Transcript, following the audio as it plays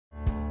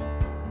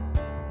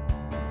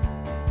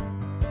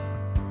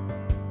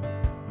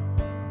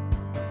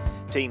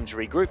Teams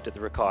regrouped at the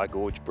Rakaia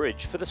Gorge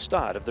Bridge for the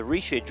start of the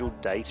rescheduled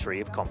Day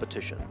 3 of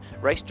competition.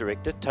 Race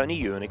Director Tony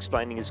Ewan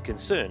explaining his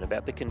concern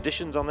about the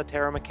conditions on the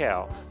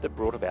Taramacau that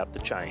brought about the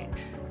change.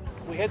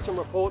 We had some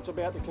reports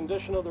about the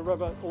condition of the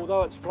river.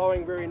 Although it's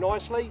flowing very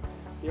nicely,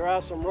 there are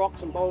some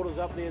rocks and boulders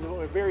up there that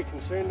we're very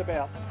concerned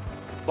about.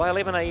 By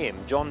 11 AM,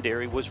 John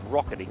Derry was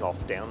rocketing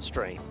off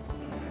downstream.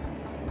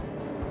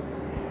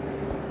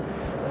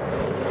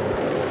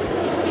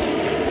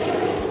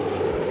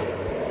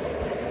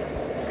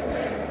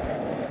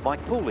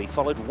 Mike Pooley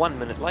followed 1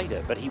 minute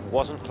later, but he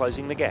wasn't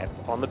closing the gap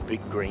on the big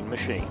green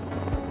machine.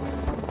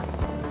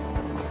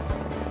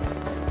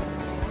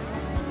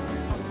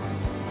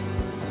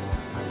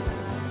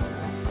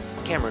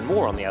 Cameron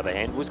Moore, on the other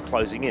hand, was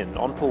closing in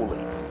on Pooley,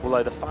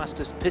 although the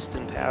fastest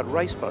piston-powered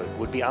race boat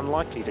would be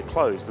unlikely to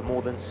close the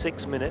more than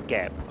 6 minute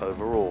gap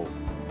overall.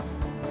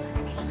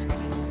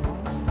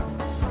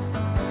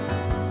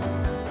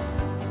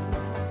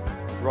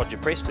 Roger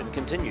Preston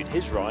continued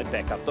his ride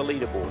back up the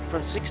leaderboard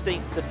from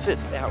 16th to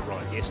 5th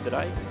outright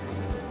yesterday.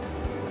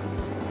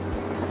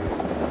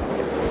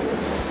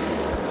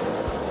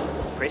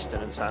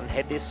 Preston and son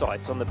had their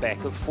sights on the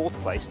back of 4th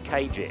placed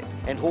KJet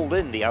and hauled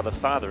in the other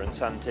father and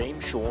son team,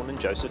 Sean and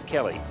Joseph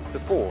Kelly,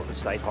 before the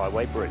State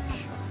Highway Bridge.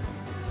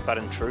 But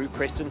in true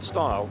Preston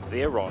style,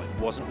 their ride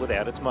wasn't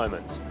without its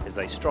moments as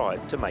they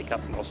strived to make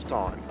up lost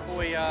time.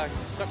 We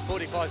took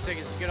 45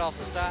 seconds to get off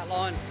the start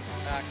line,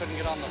 couldn't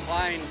get on the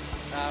plane.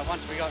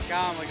 Once we got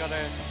going, we got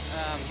a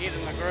head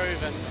in the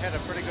groove and had a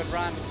pretty good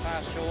run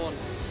past Sean,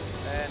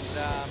 and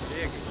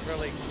yeah,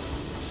 really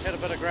had a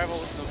bit of gravel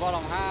in the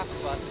bottom half,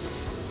 but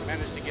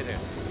managed to get in.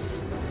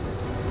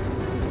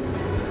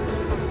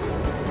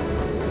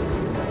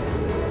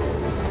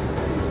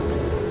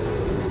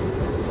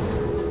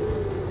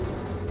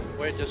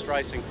 We're just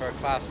racing for a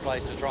class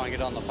place to try and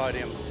get on the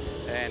podium,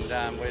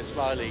 and we're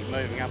slowly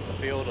moving up the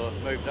field, or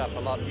moved up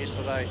a lot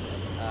yesterday.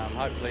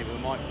 Hopefully we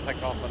might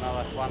pick off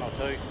another 1 or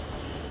 2.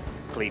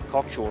 Cleve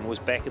Kokshoorn was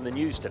back in the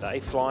news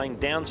today, flying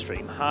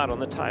downstream hard on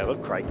the tail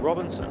of Craig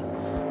Robinson.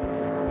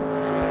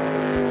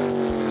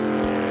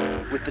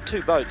 With the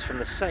two boats from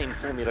the same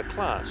formula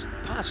class,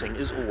 passing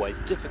is always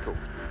difficult,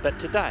 but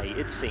today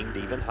it seemed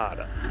even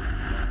harder.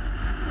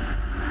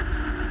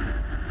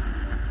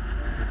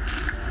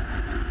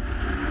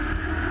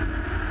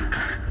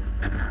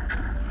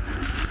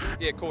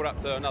 Yeah, caught up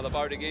to another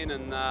boat again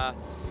and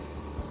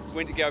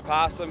went to go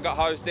past them, got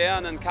hosed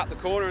down and cut the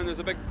corner, and there's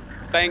a big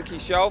banky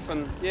shelf,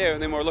 and yeah,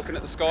 and then we were looking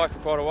at the sky for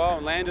quite a while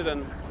and landed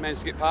and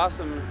managed to get past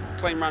them,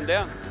 clean run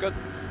down. It's good.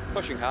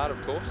 Pushing hard,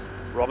 of course.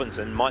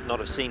 Robinson might not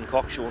have seen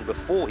Kokshoorn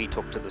before he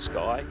took to the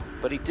sky,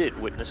 but he did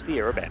witness the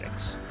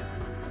aerobatics.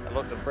 It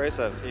looked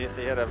impressive. Yes,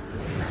 he had a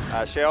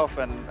shelf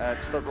and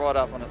it stood right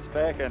up on its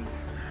back, and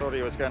thought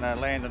he was going to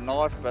land a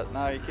knife, but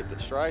no, he kept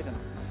it straight, and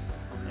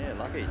yeah,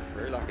 lucky,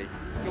 very lucky.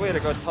 We had a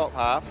good top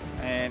half,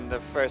 and the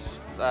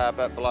first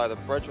bit below the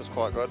bridge was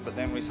quite good, but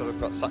then we sort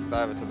of got sucked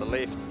over to the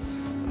left,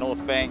 the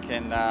north bank,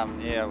 and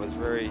yeah, it was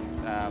very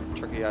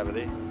tricky over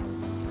there.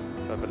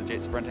 So a bit of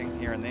jet sprinting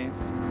here and there.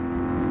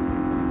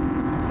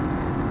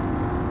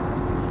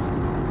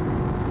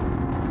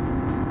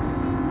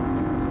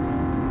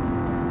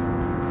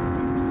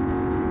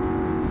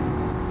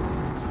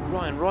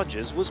 Ryan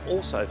Rogers was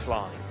also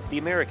flying, the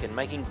American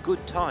making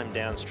good time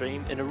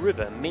downstream in a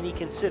river many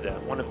consider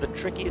one of the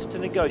trickiest to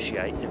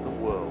negotiate in the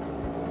world.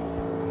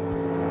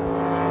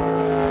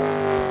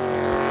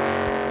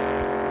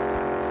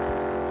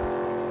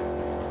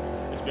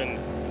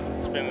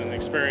 It's been an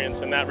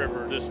experience, and that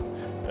river just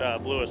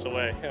blew us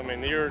away. I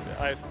mean,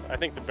 I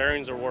think the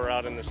bearings are wore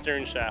out in the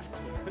steering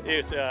shaft.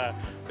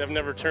 I've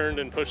never turned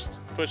and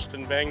pushed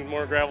and banged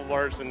more gravel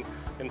bars than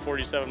in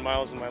 47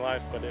 miles in my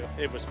life, but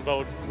it was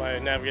boat. My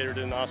navigator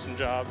did an awesome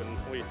job, and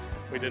we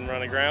didn't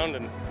run aground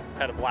and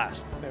had a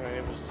blast. I mean,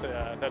 it was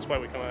that's why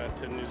we come out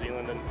to New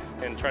Zealand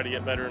and try to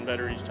get better and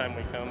better each time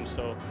we come.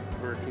 So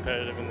we're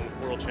competitive in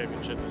the World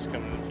Championship that's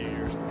coming in a few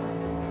years.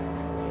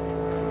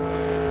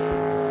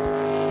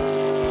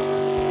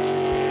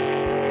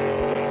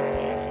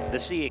 The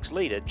CX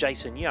leader,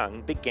 Jason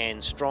Young, began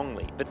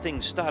strongly, but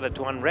things started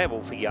to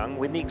unravel for Young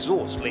when the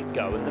exhaust let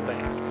go in the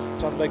back.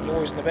 Some big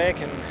noise in the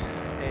back, and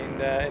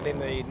then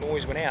the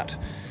noise went out.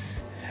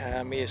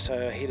 Yeah,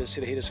 so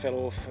set of headers fell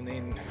off, and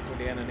then went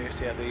down and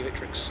earthed out the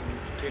electrics and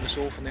turned us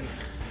off, and then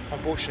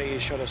unfortunately he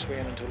shot us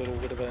round into a little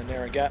bit of a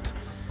narrow gut,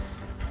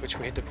 which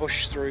we had to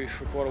push through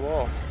for quite a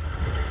while.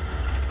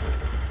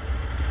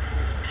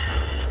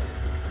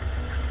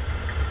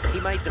 He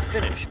made the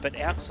finish, but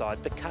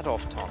outside the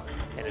cut-off time,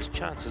 and his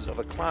chances of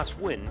a class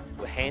win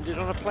were handed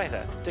on a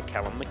platter to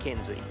Callum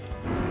McKenzie.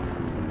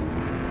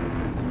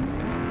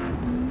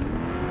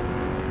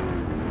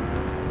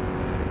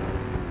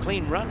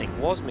 Clean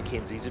running was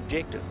McKenzie's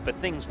objective, but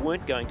things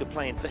weren't going to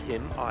plan for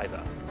him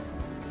either.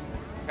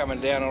 Coming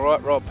down all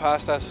right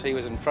past us, he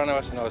was in front of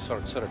us, and I was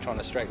sort of trying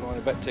to straight line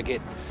a bit to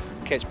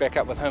catch back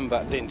up with him,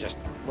 but then just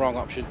wrong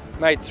option.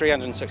 Made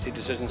 360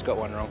 decisions, got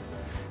one wrong,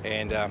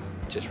 and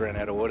just ran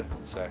out of water.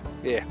 So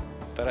yeah,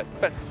 but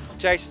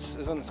Jace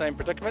is in the same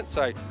predicament,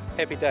 so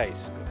happy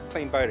days.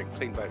 clean boating,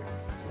 clean boating.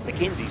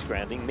 Mackenzie's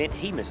grounding meant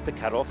he missed the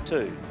cut-off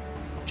too.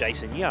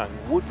 Jason Young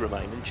would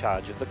remain in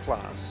charge of the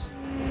class.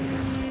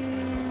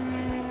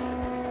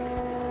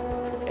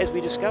 As we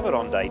discovered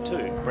on day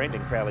 2,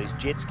 Brandon Crowley's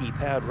jet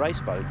ski-powered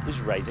raceboat is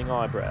raising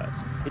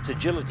eyebrows. Its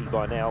agility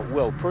by now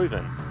well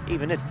proven,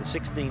 even if the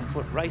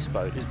 16-foot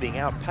raceboat is being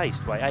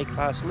outpaced by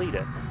A-class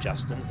leader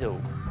Justin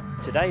Hill.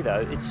 Today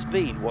though, its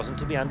speed wasn't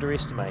to be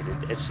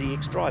underestimated, as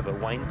CX driver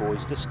Wayne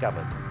Boys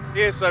discovered.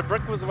 Yeah, so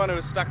Brick was the one who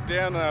was stuck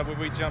down where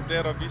we jumped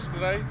out of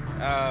yesterday.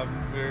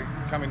 We're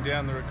coming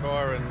down the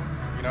Rakaia, and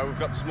you know, we've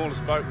got the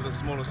smallest boat with the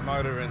smallest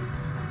motor, and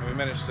we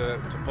managed to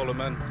pull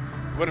him in.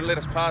 Wouldn't let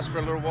us pass for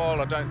a little while.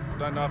 I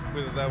don't know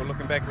whether they were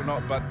looking back or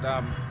not, but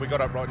we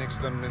got up right next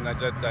to them, and they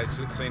did. They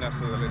seen us,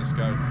 so they let us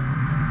go.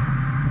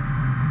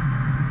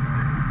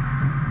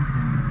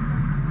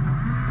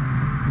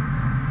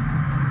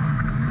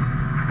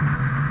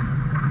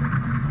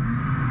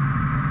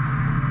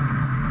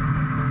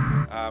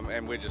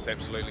 And we're just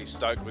absolutely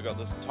stoked. We've got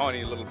this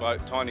tiny little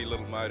boat, tiny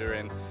little motor,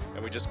 and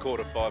we just caught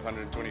a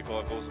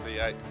 525 horse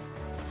V8.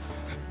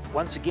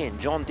 Once again,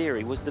 John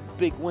Derry was the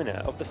big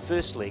winner of the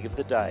first leg of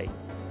the day.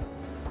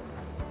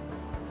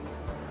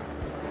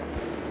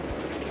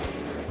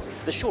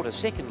 The shorter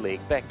second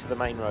leg back to the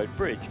main road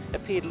bridge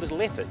appeared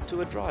little effort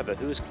to a driver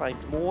who has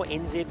claimed more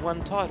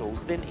NZ1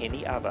 titles than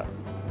any other.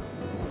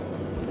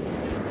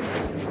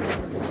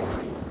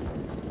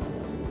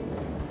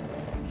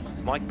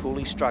 Mike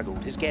Pooley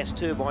struggled, his gas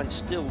turbine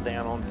still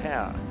down on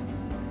power.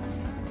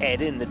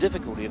 Add in the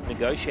difficulty of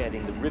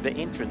negotiating the river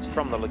entrance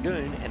from the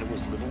lagoon, and it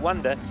was little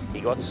wonder he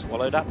got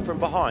swallowed up from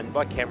behind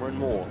by Cameron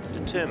Moore,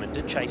 determined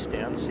to chase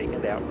down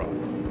second outright.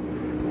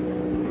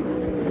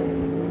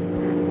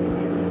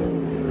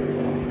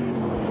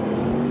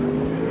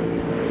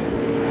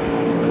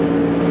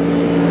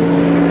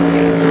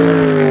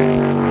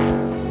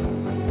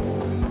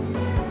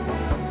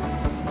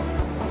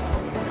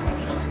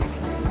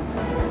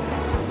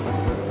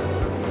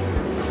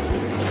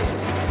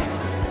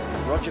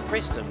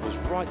 Preston was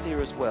right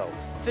there as well,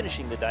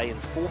 finishing the day in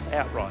 4th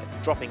outright,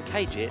 dropping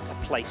KJet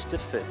a place to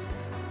 5th.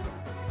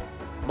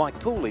 Mike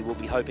Pooley will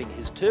be hoping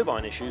his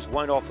turbine issues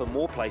won't offer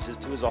more places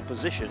to his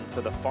opposition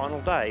for the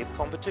final day of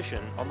competition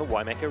on the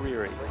Waimaka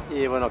River.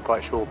 Yeah, we're not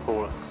quite sure,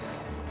 Paul,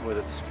 whether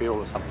it's fuel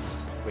or something.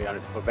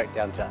 We're back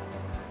down to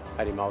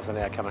 80 miles an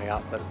hour coming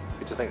up, but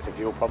we just think it's a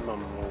fuel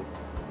problem, and we'll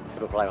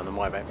have a play on the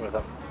way back with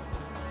it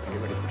and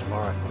get ready for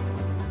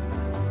tomorrow.